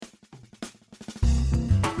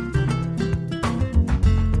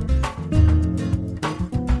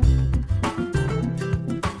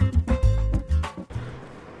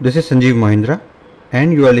This is Sanjeev Mahindra,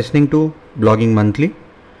 and you are listening to Blogging Monthly.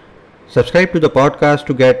 Subscribe to the podcast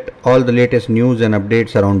to get all the latest news and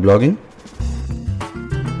updates around blogging.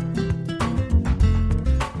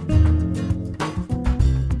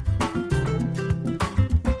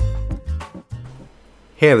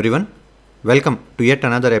 Hey everyone, welcome to yet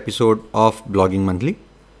another episode of Blogging Monthly.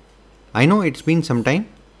 I know it's been some time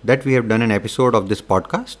that we have done an episode of this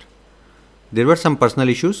podcast. There were some personal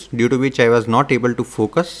issues due to which I was not able to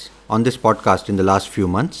focus on this podcast in the last few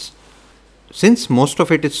months. Since most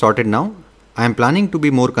of it is sorted now, I am planning to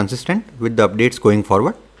be more consistent with the updates going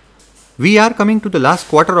forward. We are coming to the last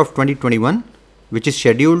quarter of 2021, which is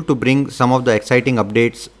scheduled to bring some of the exciting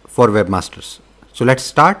updates for webmasters. So let's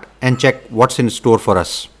start and check what's in store for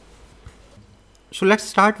us. So let's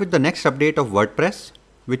start with the next update of WordPress,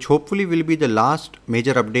 which hopefully will be the last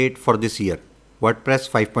major update for this year, WordPress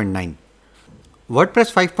 5.9.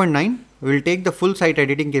 WordPress 5.9 will take the full site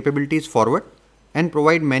editing capabilities forward and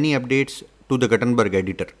provide many updates to the Gutenberg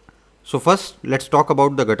editor. So first, let's talk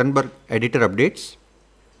about the Gutenberg editor updates.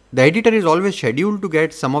 The editor is always scheduled to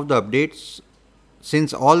get some of the updates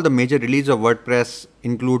since all the major release of WordPress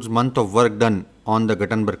includes month of work done on the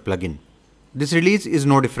Gutenberg plugin. This release is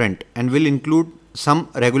no different and will include some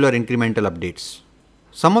regular incremental updates.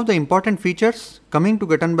 Some of the important features coming to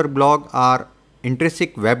Gutenberg blog are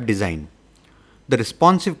intrinsic web design. The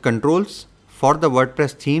responsive controls for the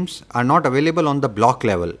WordPress themes are not available on the block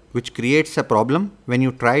level, which creates a problem when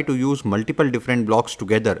you try to use multiple different blocks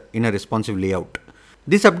together in a responsive layout.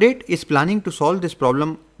 This update is planning to solve this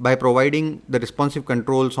problem by providing the responsive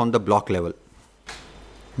controls on the block level.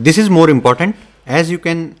 This is more important as you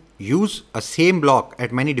can use a same block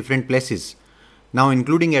at many different places, now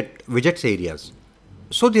including at widgets areas.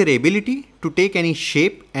 So their ability to take any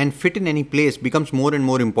shape and fit in any place becomes more and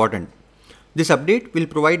more important. This update will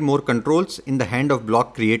provide more controls in the hand of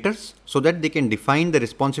block creators so that they can define the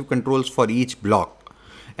responsive controls for each block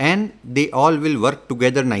and they all will work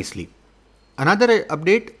together nicely. Another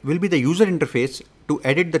update will be the user interface to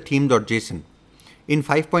edit the theme.json. In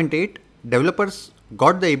 5.8, developers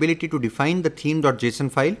got the ability to define the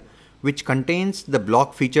theme.json file which contains the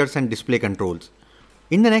block features and display controls.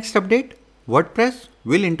 In the next update, WordPress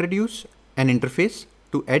will introduce an interface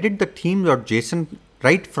to edit the theme.json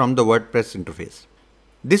right from the WordPress interface.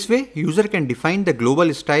 This way, user can define the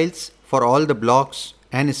global styles for all the blocks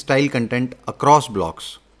and style content across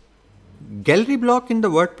blocks. Gallery block in the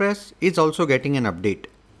WordPress is also getting an update.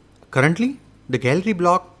 Currently, the gallery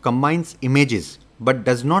block combines images but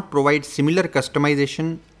does not provide similar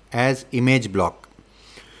customization as image block.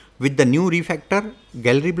 With the new refactor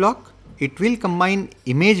gallery block, it will combine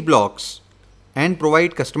image blocks and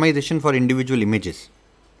provide customization for individual images.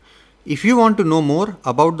 If you want to know more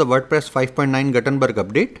about the WordPress 5.9 Gutenberg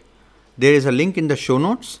update, there is a link in the show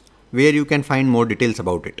notes where you can find more details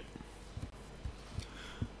about it.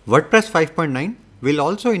 WordPress 5.9 will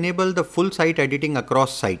also enable the full site editing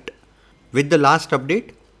across site. With the last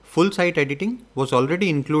update, full site editing was already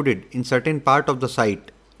included in certain part of the site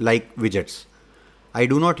like widgets. I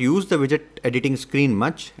do not use the widget editing screen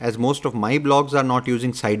much as most of my blogs are not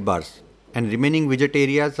using sidebars, and remaining widget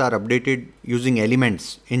areas are updated using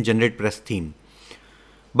elements in GeneratePress theme.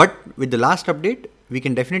 But with the last update, we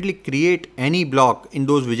can definitely create any block in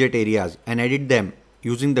those widget areas and edit them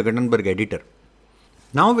using the Gutenberg editor.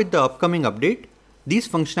 Now with the upcoming update, these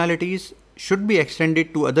functionalities should be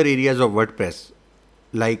extended to other areas of WordPress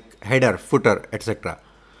like header, footer, etc.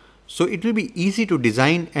 So it will be easy to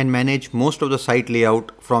design and manage most of the site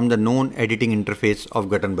layout from the known editing interface of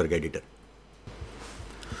Gutenberg editor.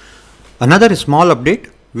 Another small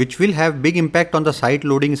update which will have big impact on the site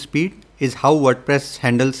loading speed is how WordPress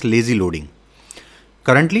handles lazy loading.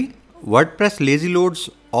 Currently, WordPress lazy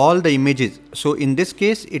loads all the images. So in this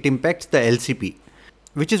case, it impacts the LCP,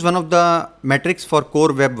 which is one of the metrics for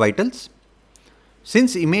core web vitals.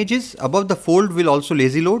 Since images above the fold will also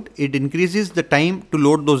lazy load, it increases the time to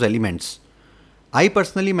load those elements. I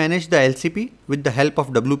personally manage the LCP with the help of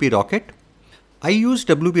WP Rocket. I use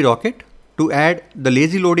WP Rocket to add the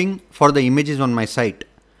lazy loading for the images on my site,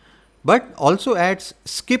 but also adds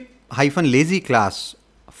skip-lazy class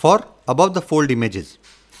for above the fold images.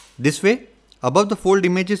 This way, above the fold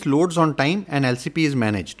images loads on time and LCP is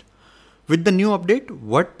managed. With the new update,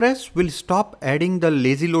 WordPress will stop adding the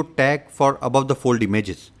lazy load tag for above the fold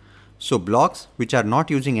images. So blogs which are not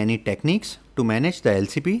using any techniques to manage the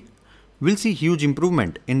LCP will see huge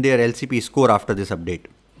improvement in their LCP score after this update.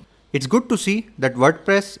 It's good to see that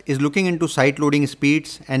WordPress is looking into site loading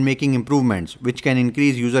speeds and making improvements which can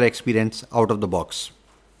increase user experience out of the box.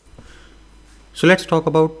 So let's talk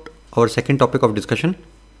about our second topic of discussion,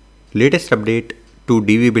 latest update to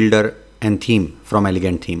DV Builder and Theme from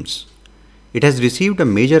Elegant Themes. It has received a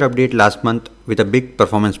major update last month with a big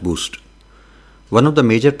performance boost. One of the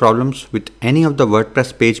major problems with any of the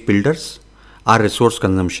WordPress page builders are resource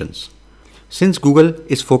consumptions. Since Google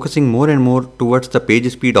is focusing more and more towards the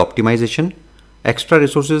page speed optimization, extra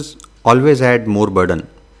resources always add more burden.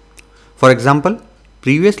 For example,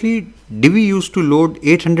 previously Divi used to load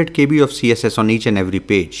 800 KB of CSS on each and every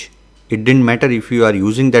page. It didn't matter if you are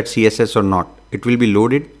using that CSS or not, it will be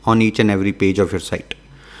loaded on each and every page of your site.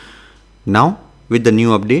 Now, with the new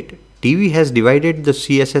update, Divi has divided the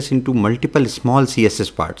CSS into multiple small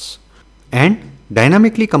CSS parts and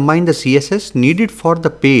dynamically combined the CSS needed for the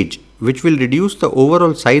page, which will reduce the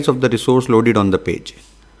overall size of the resource loaded on the page.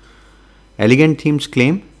 Elegant Themes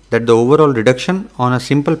claim that the overall reduction on a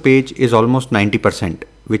simple page is almost 90%,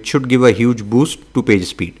 which should give a huge boost to page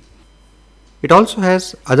speed. It also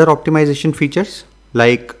has other optimization features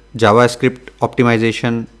like JavaScript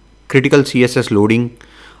optimization, critical CSS loading,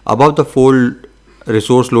 above the fold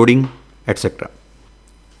resource loading, etc.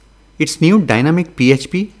 Its new dynamic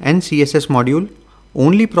PHP and CSS module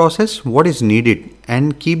only process what is needed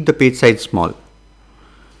and keep the page size small.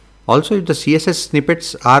 Also, if the CSS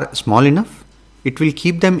snippets are small enough, it will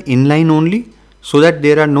keep them inline only so that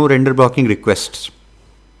there are no render blocking requests.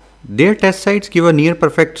 Their test sites give a near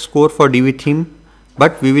perfect score for Divi theme,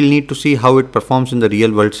 but we will need to see how it performs in the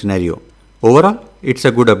real world scenario. Overall, it's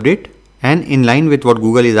a good update and in line with what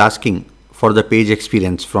Google is asking for the page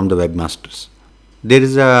experience from the webmasters. There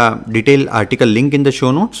is a detailed article link in the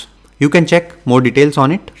show notes. You can check more details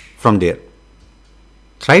on it from there.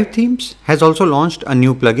 Thrive Themes has also launched a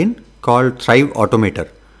new plugin called Thrive Automator,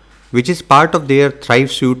 which is part of their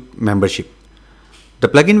Thrive Suite membership. The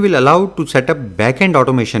plugin will allow to set up backend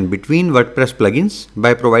automation between WordPress plugins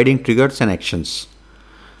by providing triggers and actions.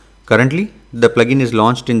 Currently, the plugin is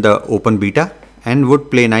launched in the open beta and would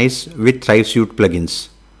play nice with Thrive Suite plugins.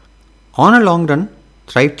 On a long run,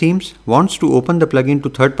 Thrive Themes wants to open the plugin to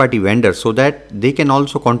third-party vendors so that they can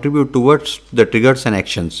also contribute towards the triggers and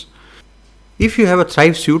actions. If you have a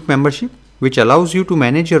Thrive Suite membership, which allows you to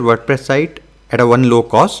manage your WordPress site at a one low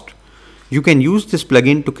cost, you can use this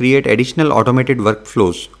plugin to create additional automated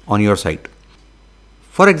workflows on your site.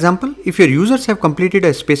 For example, if your users have completed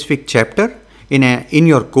a specific chapter in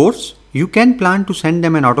your course, you can plan to send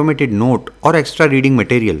them an automated note or extra reading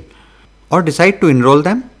material, or decide to enroll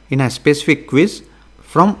them in a specific quiz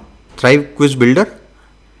from Thrive Quiz Builder.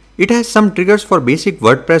 It has some triggers for basic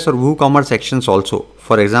WordPress or WooCommerce actions also.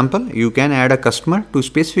 For example, you can add a customer to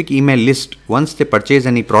specific email list once they purchase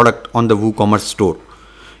any product on the WooCommerce store.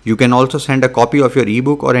 You can also send a copy of your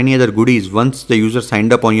ebook or any other goodies once the user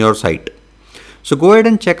signed up on your site. So go ahead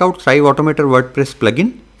and check out Thrive Automator WordPress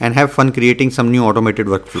plugin and have fun creating some new automated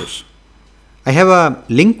workflows. I have a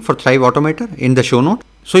link for Thrive Automator in the show notes.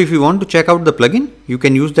 So if you want to check out the plugin, you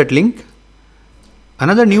can use that link.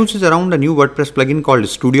 Another news is around a new WordPress plugin called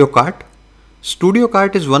Studio Cart. Studio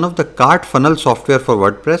Cart is one of the cart funnel software for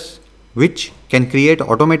WordPress, which can create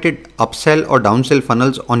automated upsell or downsell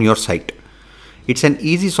funnels on your site. It's an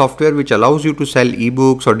easy software which allows you to sell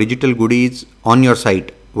ebooks or digital goodies on your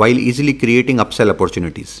site while easily creating upsell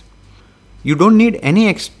opportunities. You don't need any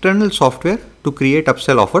external software to create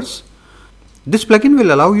upsell offers. This plugin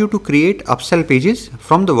will allow you to create upsell pages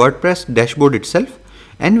from the WordPress dashboard itself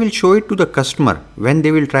and will show it to the customer when they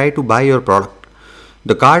will try to buy your product.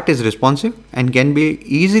 The cart is responsive and can be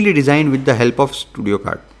easily designed with the help of Studio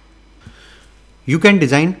Cart. You can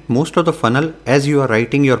design most of the funnel as you are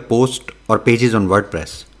writing your post or pages on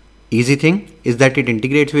WordPress. Easy thing is that it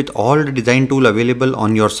integrates with all the design tools available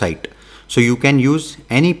on your site. So you can use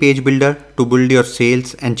any page builder to build your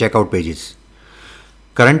sales and checkout pages.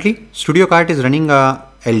 Currently, Studio Cart is running a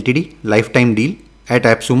LTD lifetime deal at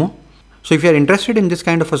AppSumo. So if you are interested in this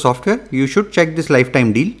kind of a software, you should check this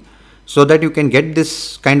lifetime deal so that you can get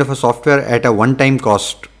this kind of a software at a one-time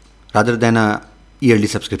cost rather than a yearly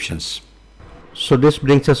subscriptions. So this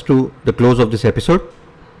brings us to the close of this episode.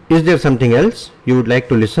 Is there something else you would like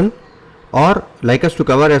to listen or like us to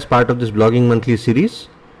cover as part of this Blogging Monthly series?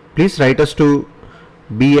 Please write us to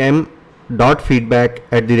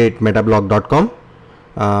bm.feedback@metablog.com.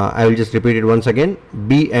 I will just repeat it once again.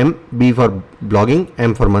 BM, B for blogging,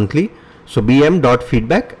 M for monthly. So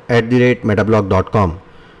bm.feedback@metablog.com.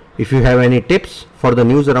 If you have any tips for the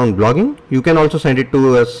news around blogging, you can also send it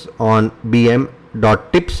to us on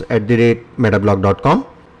bm.tips@metablog.com.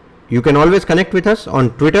 You can always connect with us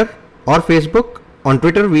on Twitter or Facebook. On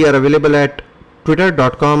Twitter, we are available at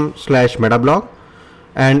twitter.com/metablog,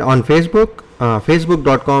 and on Facebook,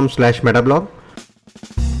 facebook.com/metablog.